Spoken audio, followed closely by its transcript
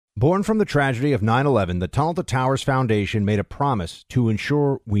Born from the tragedy of 9/11, the Tunnel to Towers Foundation made a promise to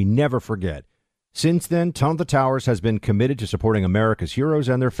ensure we never forget. Since then, Tunnel to Towers has been committed to supporting America's heroes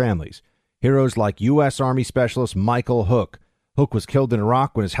and their families. Heroes like U.S. Army Specialist Michael Hook. Hook was killed in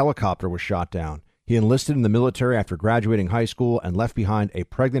Iraq when his helicopter was shot down. He enlisted in the military after graduating high school and left behind a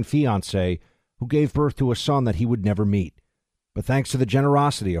pregnant fiancée who gave birth to a son that he would never meet. But thanks to the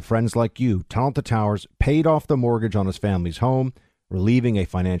generosity of friends like you, Tunnel to Towers paid off the mortgage on his family's home, relieving a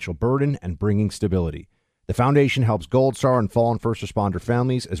financial burden and bringing stability. The foundation helps Gold Star and fallen first responder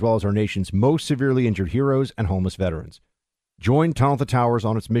families, as well as our nation's most severely injured heroes and homeless veterans. Join Tunnel to Towers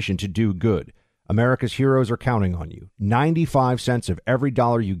on its mission to do good. America's heroes are counting on you. 95 cents of every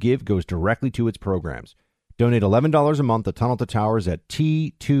dollar you give goes directly to its programs. Donate $11 a month to Tunnel to Towers at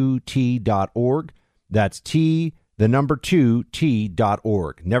T2T.org. That's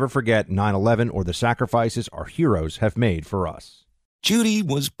T2T.org. Never forget 9/11 or the sacrifices our heroes have made for us. Judy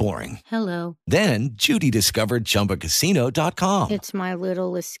was boring. Hello. Then Judy discovered ChumbaCasino.com. It's my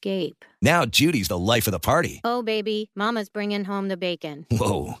little escape. Now Judy's the life of the party. Oh, baby, mama's bringing home the bacon.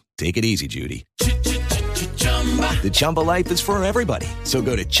 Whoa, take it easy, Judy. The Chumba life is for everybody. So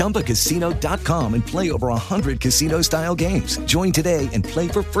go to ChumbaCasino.com and play over 100 casino-style games. Join today and play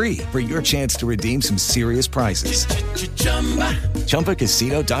for free for your chance to redeem some serious prizes.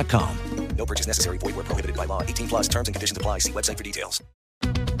 ChumbaCasino.com. No purchase necessary. Void where prohibited by law. 18 plus terms and conditions apply. See website for details.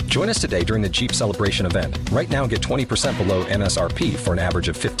 Join us today during the Jeep Celebration event. Right now, get 20% below MSRP for an average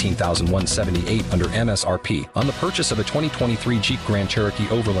of $15,178 under MSRP on the purchase of a 2023 Jeep Grand Cherokee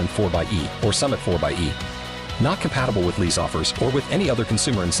Overland 4xE or Summit 4xE. Not compatible with lease offers or with any other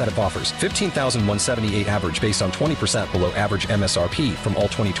consumer incentive offers. $15,178 average based on 20% below average MSRP from all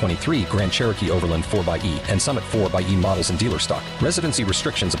 2023 Grand Cherokee Overland 4xE and Summit 4xE models in dealer stock. Residency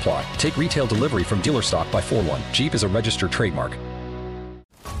restrictions apply. Take retail delivery from dealer stock by 4/1. Jeep is a registered trademark.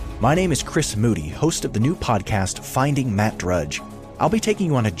 My name is Chris Moody, host of the new podcast Finding Matt Drudge. I'll be taking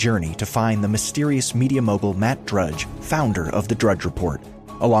you on a journey to find the mysterious media mogul Matt Drudge, founder of The Drudge Report.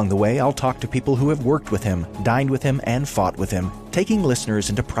 Along the way, I'll talk to people who have worked with him, dined with him, and fought with him, taking listeners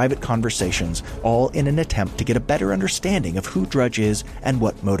into private conversations, all in an attempt to get a better understanding of who Drudge is and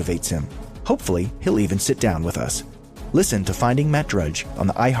what motivates him. Hopefully, he'll even sit down with us. Listen to Finding Matt Drudge on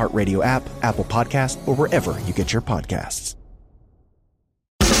the iHeartRadio app, Apple Podcast, or wherever you get your podcasts.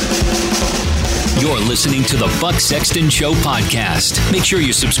 You're listening to the Buck Sexton Show podcast. Make sure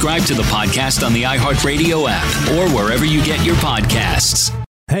you subscribe to the podcast on the iHeartRadio app or wherever you get your podcasts.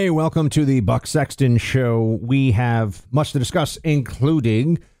 Hey, welcome to the Buck Sexton Show. We have much to discuss,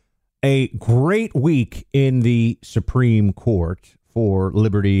 including a great week in the Supreme Court for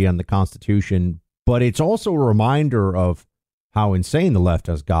liberty and the Constitution, but it's also a reminder of how insane the left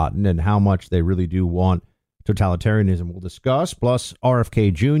has gotten and how much they really do want totalitarianism. We'll discuss, plus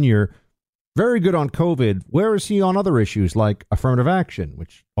RFK Jr., very good on COVID. Where is he on other issues like affirmative action,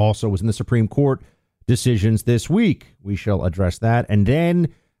 which also was in the Supreme Court decisions this week? We shall address that. And then,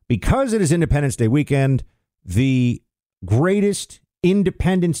 because it is Independence Day weekend, the greatest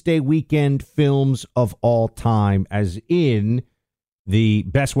Independence Day weekend films of all time, as in the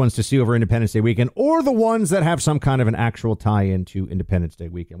best ones to see over Independence Day weekend, or the ones that have some kind of an actual tie-in to Independence Day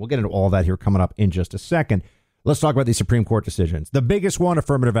weekend. We'll get into all that here coming up in just a second. Let's talk about these Supreme Court decisions. The biggest one,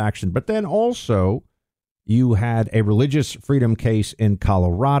 affirmative action, but then also you had a religious freedom case in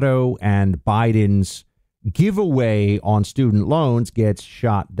Colorado, and Biden's giveaway on student loans gets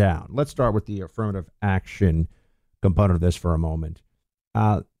shot down. Let's start with the affirmative action component of this for a moment.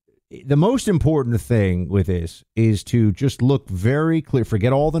 The most important thing with this is to just look very clear,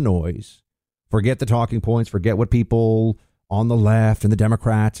 forget all the noise, forget the talking points, forget what people on the left and the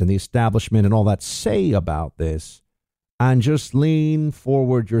Democrats and the establishment and all that say about this, and just lean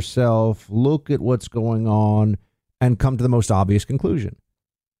forward yourself, look at what's going on, and come to the most obvious conclusion.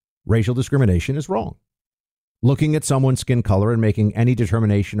 Racial discrimination is wrong. Looking at someone's skin color and making any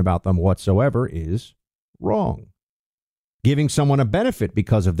determination about them whatsoever is wrong. Giving someone a benefit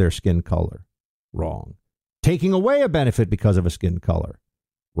because of their skin color, wrong. Taking away a benefit because of a skin color,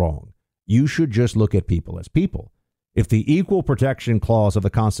 wrong. You should just look at people as people. If the equal protection clause of the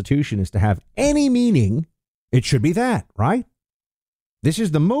Constitution is to have any meaning, it should be that, right? This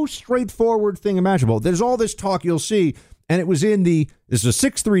is the most straightforward thing imaginable. There's all this talk you'll see, and it was in this is a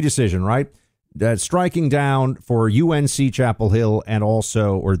 6-3 decision, right? That striking down for UNC Chapel Hill and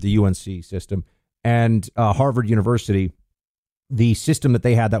also, or the UNC system, and Harvard University, the system that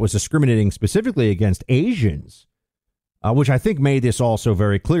they had that was discriminating specifically against Asians, which I think made this also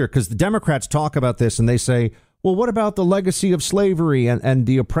very clear, because the Democrats talk about this and they say, well, what about the legacy of slavery and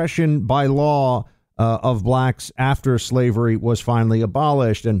the oppression by law of blacks after slavery was finally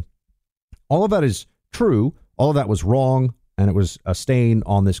abolished? And All of that is true. All of that was wrong, and it was a stain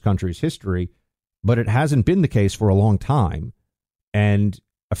on this country's history. But it hasn't been the case for a long time. And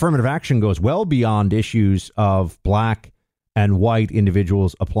affirmative action goes well beyond issues of black and white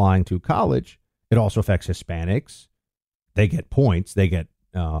individuals applying to college. It also affects Hispanics. They get points. They get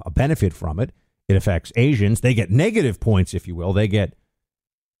a benefit from it. It affects Asians. They get negative points, if you will. They get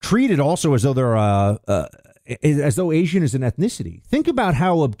treated also as though they're as though Asian is an ethnicity. Think about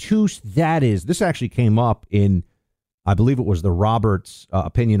how obtuse that is. This actually came up in, I believe it was the Roberts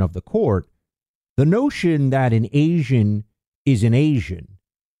opinion of the court. The notion that an Asian is an Asian,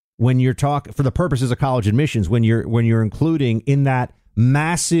 when you're talking for the purposes of college admissions, when you're including in that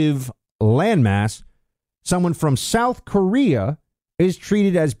massive landmass someone from South Korea, is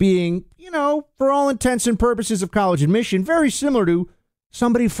treated as being, for all intents and purposes of college admission, very similar to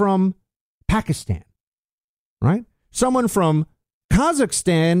somebody from Pakistan, right? Someone from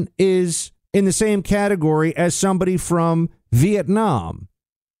Kazakhstan is in the same category as somebody from Vietnam,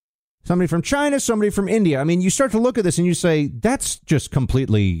 somebody from China, somebody from India. I mean, you start to look at this and you say, that's just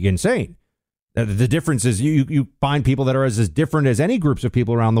completely insane. The difference is you find people that are as different as any groups of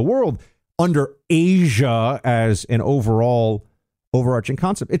people around the world under Asia as an overarching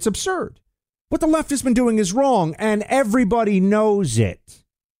concept. It's absurd. What the left has been doing is wrong, and everybody knows it.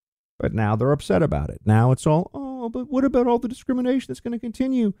 But now they're upset about it. Now it's all, but what about all the discrimination that's going to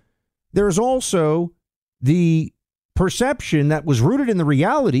continue? There's also the perception that was rooted in the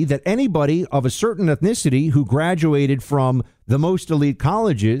reality that anybody of a certain ethnicity who graduated from the most elite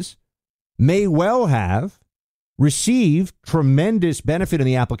colleges may well have received tremendous benefit in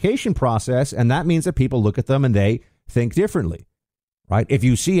the application process, and that means that people look at them and they think differently. Right? If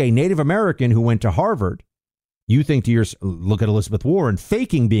you see a Native American who went to Harvard, you think to yourself, look at Elizabeth Warren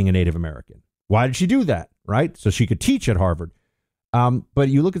faking being a Native American. Why did she do that? Right? So she could teach at Harvard. But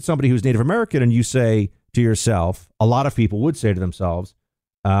you look at somebody who's Native American and you say to yourself, a lot of people would say to themselves,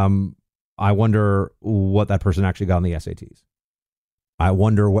 I wonder what that person actually got on the SATs. I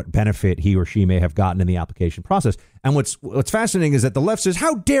wonder what benefit he or she may have gotten in the application process. And what's fascinating is that the left says,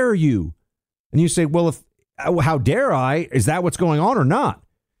 how dare you? And you say, well, how dare I? Is that what's going on or not?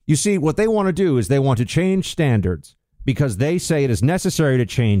 You see, what they want to do is they want to change standards because they say it is necessary to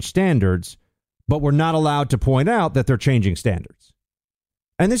change standards, but we're not allowed to point out that they're changing standards.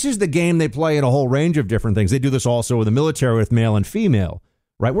 And this is the game they play in a whole range of different things. They do this also in the military with male and female,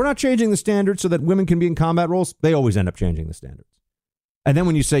 right? We're not changing the standards so that women can be in combat roles. They always end up changing the standards. And then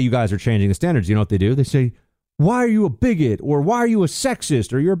when you say you guys are changing the standards, you know what they do? They say, why are you a bigot? Or why are you a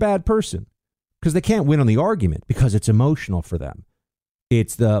sexist? Or you're a bad person? Because they can't win on the argument because it's emotional for them.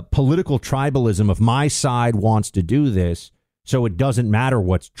 It's the political tribalism of my side wants to do this, so it doesn't matter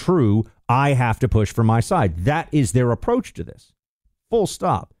what's true. I have to push for my side. That is their approach to this. Full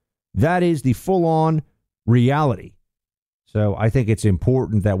stop. That is the full-on reality. So I think it's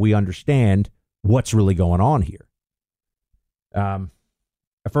important that we understand what's really going on here.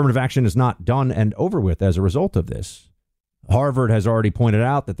 Affirmative action is not done and over with as a result of this. Harvard has already pointed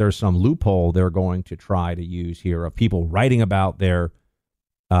out that there's some loophole they're going to try to use here of people writing about their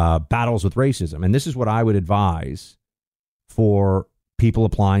battles with racism. And this is what I would advise for people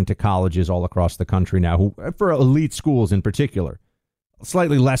applying to colleges all across the country now, for elite schools in particular.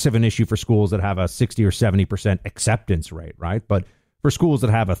 Slightly less of an issue for schools that have a 60 or 70% acceptance rate, right? But for schools that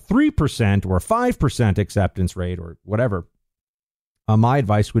have a 3% or 5% acceptance rate or whatever, my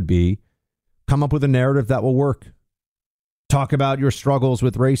advice would be come up with a narrative that will work. Talk about your struggles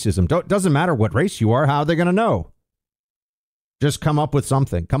with racism. Doesn't matter what race you are. How are they going to know? Just come up with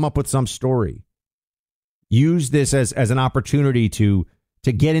something. Come up with some story. Use this as an opportunity to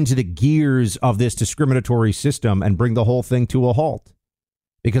get into the gears of this discriminatory system and bring the whole thing to a halt.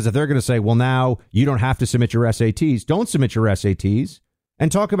 Because if they're going to say, well, now you don't have to submit your SATs, don't submit your SATs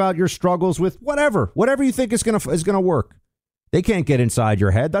and talk about your struggles with whatever you think is going to work. They can't get inside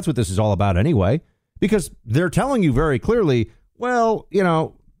your head. That's what this is all about anyway. Because they're telling you very clearly, well,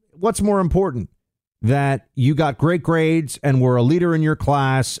 what's more important? That you got great grades and were a leader in your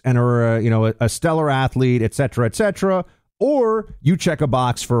class and are a stellar athlete, et cetera, or you check a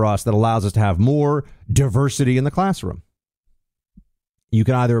box for us that allows us to have more diversity in the classroom. You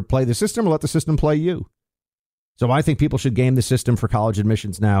can either play the system or let the system play you. So I think people should game the system for college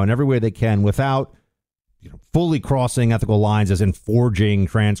admissions now in every way they can without fully crossing ethical lines as in forging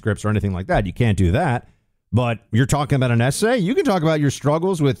transcripts or anything like that. You can't do that. But you're talking about an essay. You can talk about your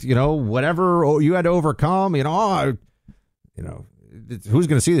struggles with, whatever you had to overcome. Who's going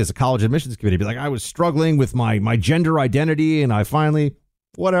to see this? A college admissions committee be like, I was struggling with my gender identity and I finally,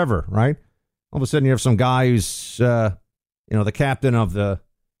 whatever, right? All of a sudden you have some guy who's, the captain of the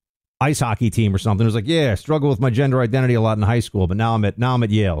ice hockey team or something who's like, yeah, I struggle with my gender identity a lot in high school, but now I'm at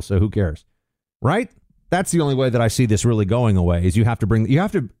Yale, so who cares? Right? That's the only way that I see this really going away is you have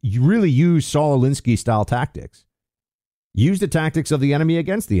to really use Saul Alinsky style tactics. Use the tactics of the enemy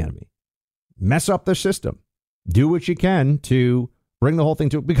against the enemy. Mess up the system. Do what you can to bring the whole thing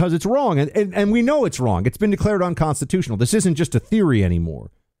to, because it's wrong. And we know it's wrong. It's been declared unconstitutional. This isn't just a theory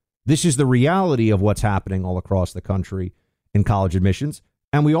anymore. This is the reality of what's happening all across the country in college admissions.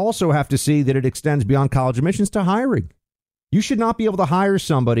 And we also have to see that it extends beyond college admissions to hiring. You should not be able to hire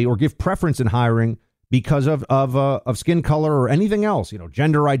somebody or give preference in hiring because of skin color or anything else,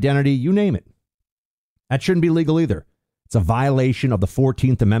 gender identity, you name it. That shouldn't be legal either. It's a violation of the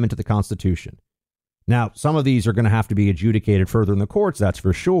 14th Amendment to the Constitution. Now, some of these are going to have to be adjudicated further in the courts, that's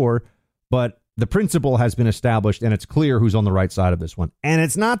for sure. But the principle has been established, and it's clear who's on the right side of this one. And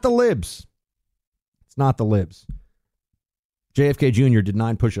it's not the libs. It's not the libs. JFK Jr. did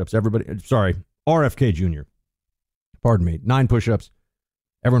 9 push-ups. RFK Jr. Pardon me. 9 push-ups.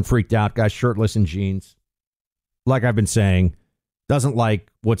 Everyone freaked out. Guys shirtless in jeans. Like I've been saying, doesn't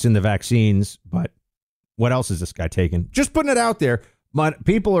like what's in the vaccines, but what else is this guy taking? Just putting it out there. But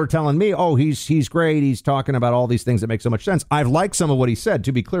people are telling me, oh, he's great. He's talking about all these things that make so much sense. I've liked some of what he said,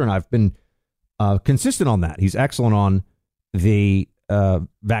 to be clear, and I've been consistent on that. He's excellent on the COVID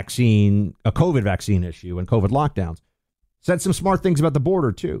vaccine issue and COVID lockdowns. Said some smart things about the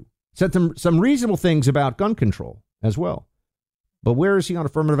border, too. Said some reasonable things about gun control as well. But where is he on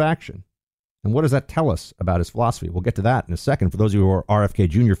affirmative action? And what does that tell us about his philosophy? We'll get to that in a second. For those of you who are RFK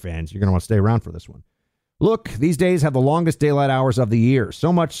Jr. fans, you're going to want to stay around for this one. Look, these days have the longest daylight hours of the year.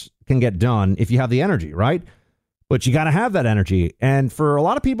 So much can get done if you have the energy, right? But you got to have that energy. And for a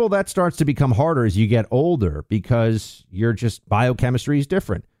lot of people, that starts to become harder as you get older because biochemistry is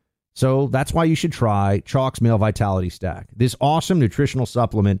different. So that's why you should try Chalk's Male Vitality Stack. This awesome nutritional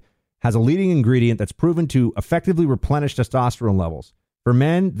supplement has a leading ingredient that's proven to effectively replenish testosterone levels. For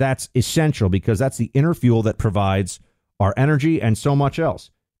men, that's essential because that's the inner fuel that provides our energy and so much else.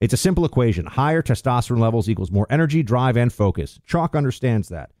 It's a simple equation. Higher testosterone levels equals more energy, drive, and focus. Chalk understands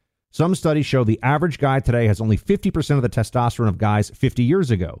that. Some studies show the average guy today has only 50% of the testosterone of guys 50 years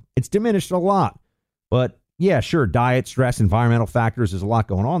ago. It's diminished a lot. But yeah, sure, diet, stress, environmental factors, there's a lot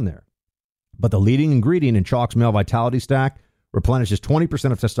going on there. But the leading ingredient in Chalk's Male Vitality Stack replenishes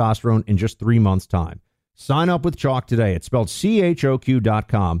 20% of testosterone in just 3 months' time. Sign up with Chalk today. It's spelled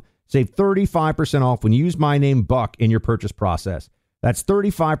CHOQ.com. Save 35% off when you use my name, Buck, in your purchase process. That's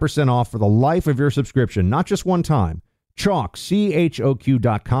 35% off for the life of your subscription, not just one time. Chalk,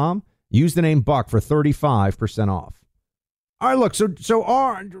 CHOQ.com. Use the name Buck for 35% off. All right, look, so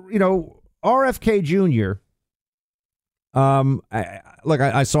RFK Jr.,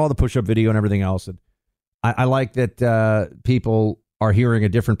 I saw the push-up video and everything else, and I like that people are hearing a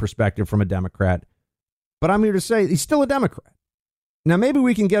different perspective from a Democrat. But I'm here to say he's still a Democrat. Now, maybe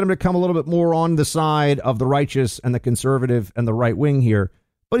we can get him to come a little bit more on the side of the righteous and the conservative and the right wing here,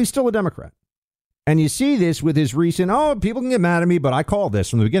 but he's still a Democrat. And you see this with his recent, people can get mad at me, but I called this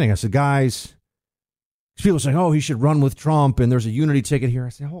from the beginning. I said, guys, people are saying, he should run with Trump and there's a unity ticket here. I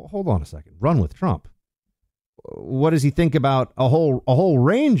said, hold on a second. Run with Trump. What does he think about a whole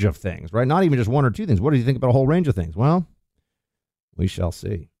range of things, right? Not even just one or two things. What does he think about a whole range of things? Well, we shall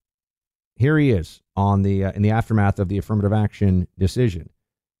see. Here he is on in the aftermath of the affirmative action decision.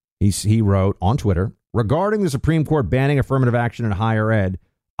 He wrote on Twitter, regarding the Supreme Court banning affirmative action in higher ed,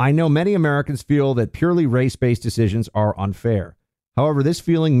 I know many Americans feel that purely race-based decisions are unfair. However, this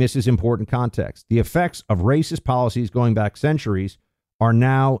feeling misses important context. The effects of racist policies going back centuries are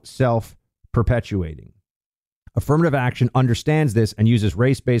now self-perpetuating. Affirmative action understands this and uses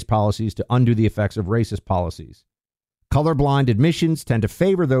race-based policies to undo the effects of racist policies. Colorblind admissions tend to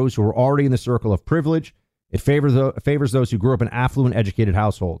favor those who are already in the circle of privilege. It favors those who grew up in affluent, educated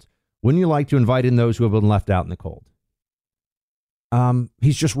households. Wouldn't you like to invite in those who have been left out in the cold?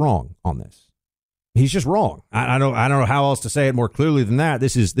 He's just wrong on this. He's just wrong. I don't know how else to say it more clearly than that.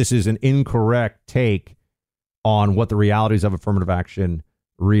 This is an incorrect take on what the realities of affirmative action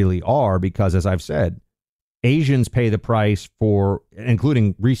really are, because, as I've said, Asians pay the price for,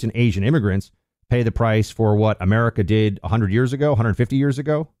 including recent Asian immigrants, pay the price for what America did 100 years ago, 150 years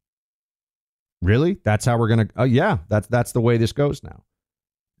ago. Really? That's how we're going to, yeah, that's the way this goes now.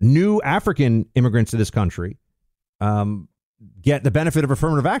 New African immigrants to this country get the benefit of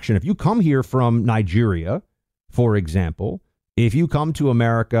affirmative action. If you come here from Nigeria, for example, if you come to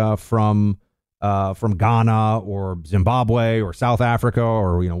America from Ghana or Zimbabwe or South Africa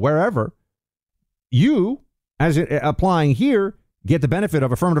or wherever, you, as applying here, get the benefit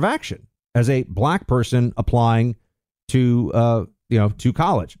of affirmative action as a black person applying to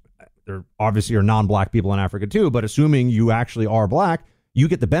college. there obviously are non-black people in Africa too, but assuming you actually are black, you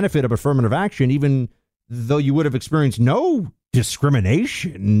get the benefit of affirmative action, even though you would have experienced no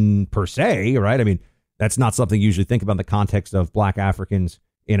discrimination per se, right? I mean, that's not something you usually think about in the context of black Africans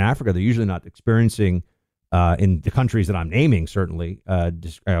in Africa. They're usually not experiencing, in the countries that I'm naming, certainly,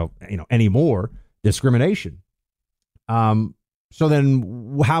 anymore, discrimination. So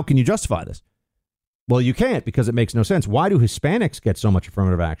then how can you justify this? Well, you can't, because it makes no sense. Why do Hispanics get so much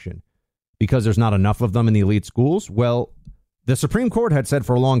affirmative action? Because there's not enough of them in the elite schools? Well, the Supreme Court had said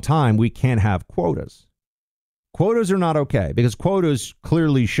for a long time we can't have quotas. Quotas are not okay, because quotas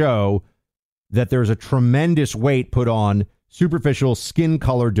clearly show that there's a tremendous weight put on superficial skin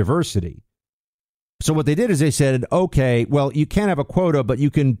color diversity. So what they did is they said, okay, well, you can't have a quota, but you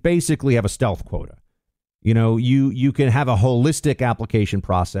can basically have a stealth quota. You know, you can have a holistic application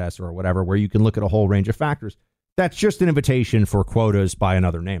process or whatever, where you can look at a whole range of factors. That's just an invitation for quotas by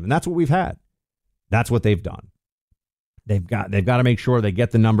another name. And that's what we've had. That's what they've done. They've got to make sure they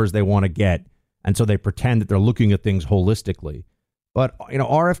get the numbers they want to get. And so they pretend that they're looking at things holistically. But,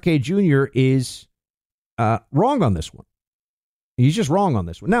 RFK Jr. is wrong on this one. He's just wrong on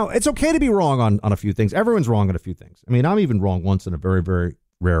this one. Now, it's okay to be wrong on a few things. Everyone's wrong on a few things. I mean, I'm even wrong once in a very, very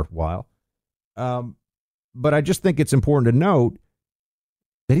rare while. But I just think it's important to note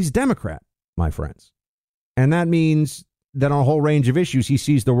that he's a Democrat, my friends. And that means that on a whole range of issues, he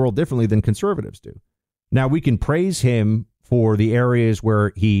sees the world differently than conservatives do. Now, we can praise him for the areas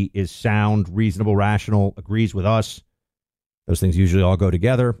where he is sound, reasonable, rational, agrees with us. Those things usually all go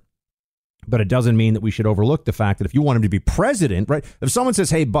together. But it doesn't mean that we should overlook the fact that if you want him to be president, right? If someone says,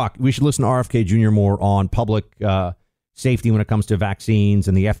 hey, Buck, we should listen to RFK Jr. more on public safety when it comes to vaccines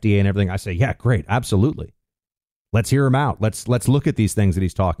and the FDA and everything, I say, yeah, great. Absolutely. Let's hear him out. Let's look at these things that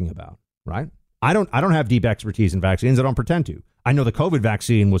he's talking about, right? I don't have deep expertise in vaccines. I don't pretend to. I know the COVID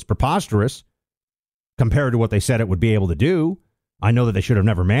vaccine was preposterous compared to what they said it would be able to do. I know that they should have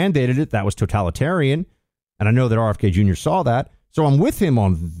never mandated it. That was totalitarian. And I know that RFK Jr. saw that. So I'm with him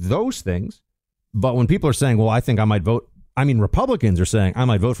on those things. But when people are saying, well, I think I might vote, I mean, Republicans are saying I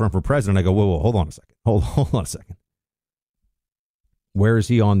might vote for him for president. I go, whoa, hold on a second. Hold on a second. Where is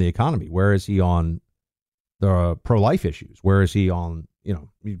he on the economy? Where is he on the pro-life issues? Where is he on, you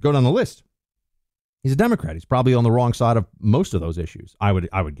go down the list. He's a Democrat. He's probably on the wrong side of most of those issues. I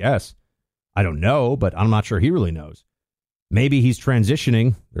would guess. I don't know, but I'm not sure he really knows. Maybe he's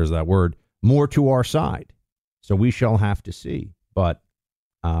transitioning, there's that word, more to our side. So we shall have to see. But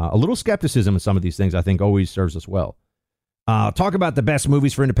a little skepticism in some of these things, I think, always serves us well. Talk about the best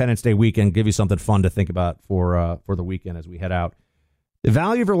movies for Independence Day weekend. Give you something fun to think about for the weekend as we head out. The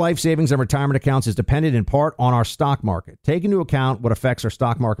value of your life savings and retirement accounts is dependent in part on our stock market. Take into account what affects our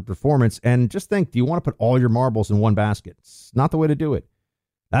stock market performance and just think, do you want to put all your marbles in one basket? It's not the way to do it.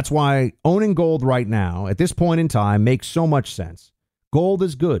 That's why owning gold right now, at this point in time, makes so much sense. Gold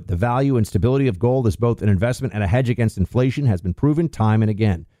is good. The value and stability of gold as both an investment and a hedge against inflation has been proven time and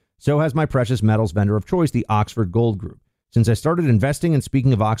again. So has my precious metals vendor of choice, the Oxford Gold Group. Since I started investing and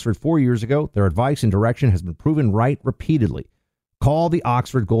speaking of Oxford 4 years ago, their advice and direction has been proven right repeatedly. Call the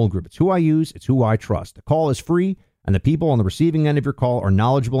Oxford Gold Group. It's who I use. It's who I trust. The call is free, and the people on the receiving end of your call are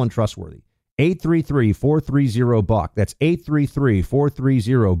knowledgeable and trustworthy. 833-430-BUCK. That's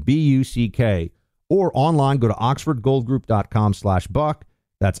 833-430-BUCK. Or online, go to oxfordgoldgroup.com/buck.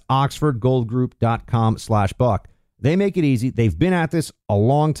 That's oxfordgoldgroup.com/buck. They make it easy. They've been at this a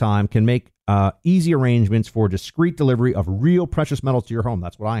long time, can make easy arrangements for discreet delivery of real precious metals to your home.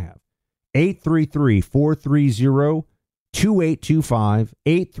 That's what I have. 833-430-2825,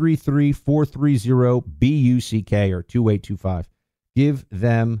 833-430-BUCK or 2825. Give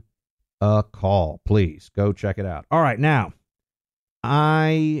them a call, please. Go check it out. All right, now,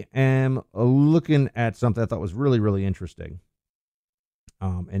 I am looking at something I thought was really, really interesting.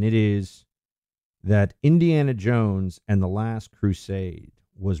 And it is that Indiana Jones and the Last Crusade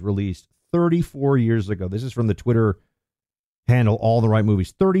was released 34 years ago. This is from the Twitter handle, All the Right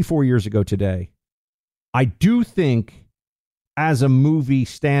Movies, 34 years ago today. I do think, as a movie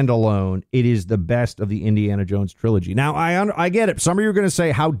standalone, it is the best of the Indiana Jones trilogy. Now, I get it. Some of you are going to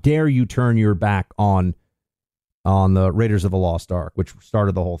say, how dare you turn your back on the Raiders of the Lost Ark, which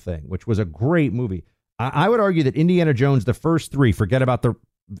started the whole thing, which was a great movie. I would argue that Indiana Jones, the first three, forget about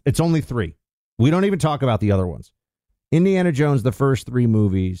it's only three. We don't even talk about the other ones. Indiana Jones, the first three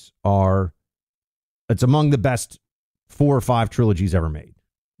movies it's among the best 4 or 5 trilogies ever made.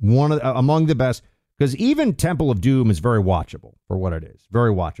 Among the best, because even Temple of Doom is very watchable for what it is.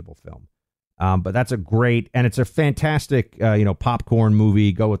 Very watchable film. But that's it's a fantastic, popcorn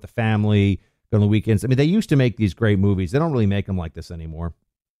movie. Go with the family, go on the weekends. I mean, they used to make these great movies. They don't really make them like this anymore.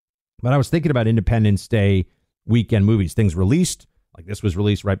 But I was thinking about Independence Day weekend movies, things released, like this was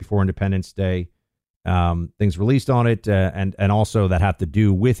released right before Independence Day, things released on it, and also that have to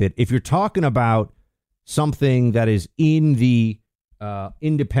do with it. If you're talking about something that is in the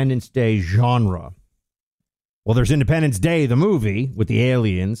Independence Day genre, well, there's Independence Day, the movie with the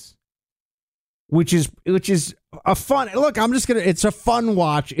aliens, which is a fun look. It's a fun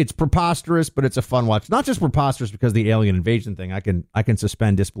watch. It's preposterous, but it's a fun watch. Not just preposterous because of the alien invasion thing. I can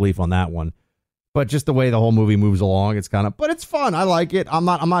suspend disbelief on that one, but just the way the whole movie moves along, but it's fun. I like it. I'm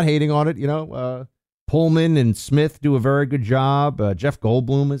not hating on it. Pullman and Smith do a very good job. Jeff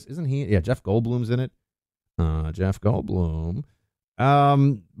Goldblum isn't he? Yeah, Jeff Goldblum's in it. Jeff Goldblum.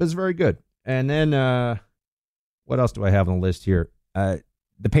 It's very good. And then what else do I have on the list here?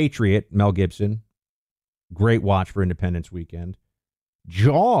 The Patriot, Mel Gibson. Great watch for Independence Weekend.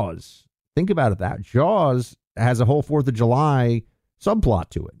 Jaws. Think about it. Jaws has a whole 4th of July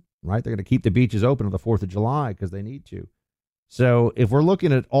subplot to it, right? They're going to keep the beaches open on the 4th of July because they need to. So if we're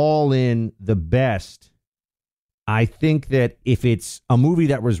looking at all in the best, I think that if it's a movie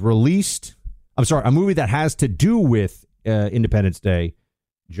that was released, a movie that has to do with Independence Day,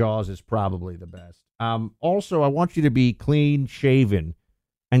 Jaws is probably the best. Also, I want you to be clean shaven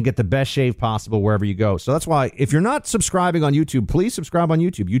and get the best shave possible wherever you go. So that's why if you're not subscribing on YouTube, please subscribe on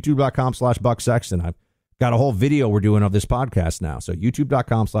YouTube, youtube.com/Buck Sexton. I've got a whole video we're doing of this podcast now. So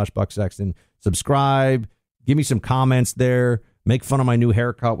youtube.com/Buck Sexton. Subscribe, give me some comments there, make fun of my new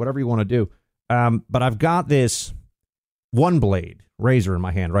haircut, whatever you want to do. But I've got this one blade razor in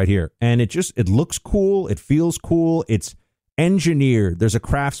my hand right here, and it looks cool. It feels cool. It's engineered. There's a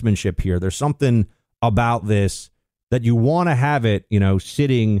craftsmanship here. There's something about this that you want to have it,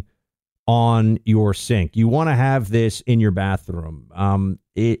 sitting on your sink. You want to have this in your bathroom.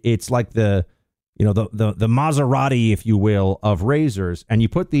 It's like the Maserati, if you will, of razors. And you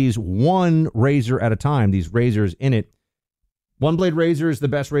put these one razor at a time, these razors in it. One blade razor is the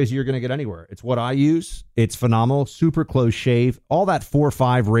best razor you're going to get anywhere. It's what I use. It's phenomenal. Super close shave. All that 4 or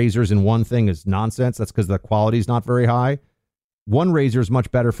 5 razors in one thing is nonsense. That's because the quality is not very high. One razor is much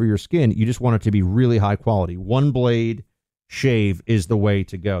better for your skin. You just want it to be really high quality. One blade shave is the way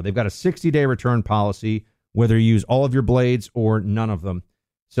to go. They've got a 60-day return policy, whether you use all of your blades or none of them.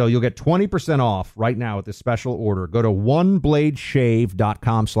 So you'll get 20% off right now with this special order. Go to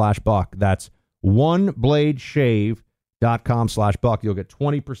onebladeshave.com/Buck. That's onebladeshave.com/Buck. You'll get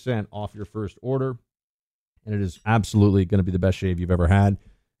 20% off your first order. And it is absolutely going to be the best shave you've ever had.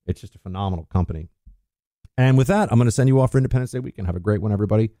 It's just a phenomenal company. And with that, I'm going to send you off for Independence Day weekend. Have a great one,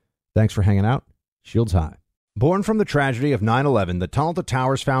 everybody. Thanks for hanging out. Shields high. Born from the tragedy of 9/11, the Tunnel to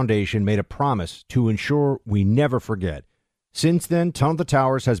Towers Foundation made a promise to ensure we never forget. Since then, Tunnel to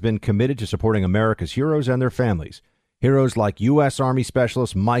Towers has been committed to supporting America's heroes and their families. Heroes like U.S. Army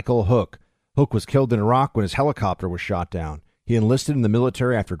Specialist Michael Hook. Hook was killed in Iraq when his helicopter was shot down. He enlisted in the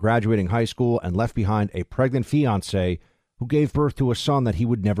military after graduating high school and left behind a pregnant fiancée who gave birth to a son that he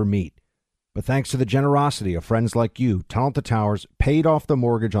would never meet. But thanks to the generosity of friends like you, Tunnel to Towers paid off the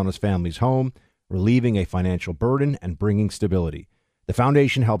mortgage on his family's home, relieving a financial burden and bringing stability. The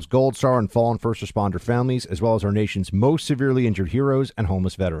foundation helps Gold Star and fallen first responder families, as well as our nation's most severely injured heroes and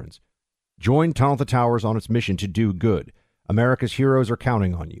homeless veterans. Join Tunnel to Towers on its mission to do good. America's heroes are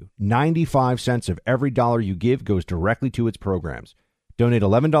counting on you. 95 cents of every dollar you give goes directly to its programs. Donate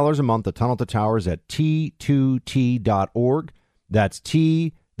 $11 a month to Tunnel to Towers at T2T.org. That's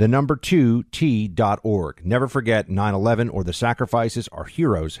T2T.org. Never forget 9/11 or the sacrifices our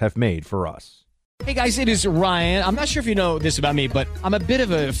heroes have made for us. Hey guys, it is Ryan. I'm not sure if you know this about me, but I'm a bit of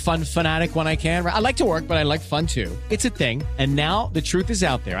a fun fanatic when I can. I like to work, but I like fun too. It's a thing. And now the truth is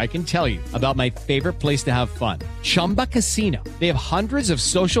out there. I can tell you about my favorite place to have fun. Chumba Casino. They have hundreds of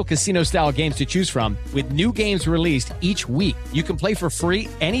social casino style games to choose from with new games released each week. You can play for free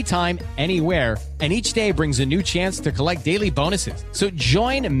anytime, anywhere. And each day brings a new chance to collect daily bonuses. So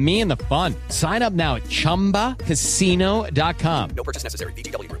join me in the fun. Sign up now at ChumbaCasino.com. No purchase necessary.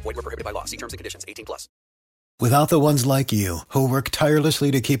 VGW Group. Void where prohibited by law. See terms and conditions. 18+. Without the ones like you, who work tirelessly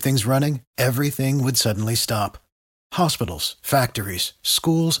to keep things running, everything would suddenly stop. Hospitals, factories,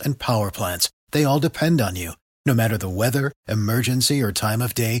 schools, and power plants, they all depend on you. No matter the weather, emergency, or time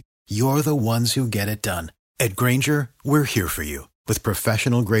of day, you're the ones who get it done. At Grainger, we're here for you with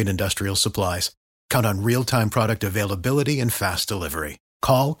professional-grade industrial supplies. Count on real-time product availability and fast delivery.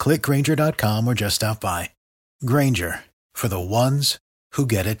 Call, click Grainger.com, or just stop by. Grainger, for the ones who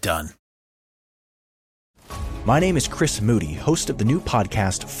get it done. My name is Chris Moody, host of the new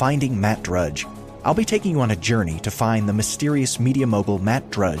podcast, Finding Matt Drudge. I'll be taking you on a journey to find the mysterious media mogul Matt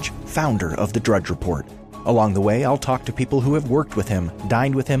Drudge, founder of The Drudge Report. Along the way, I'll talk to people who have worked with him,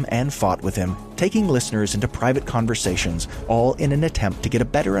 dined with him, and fought with him, taking listeners into private conversations, all in an attempt to get a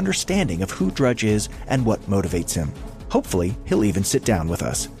better understanding of who Drudge is and what motivates him. Hopefully, he'll even sit down with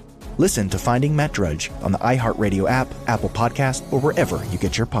us. Listen to Finding Matt Drudge on the iHeartRadio app, Apple Podcast, or wherever you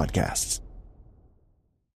get your podcasts.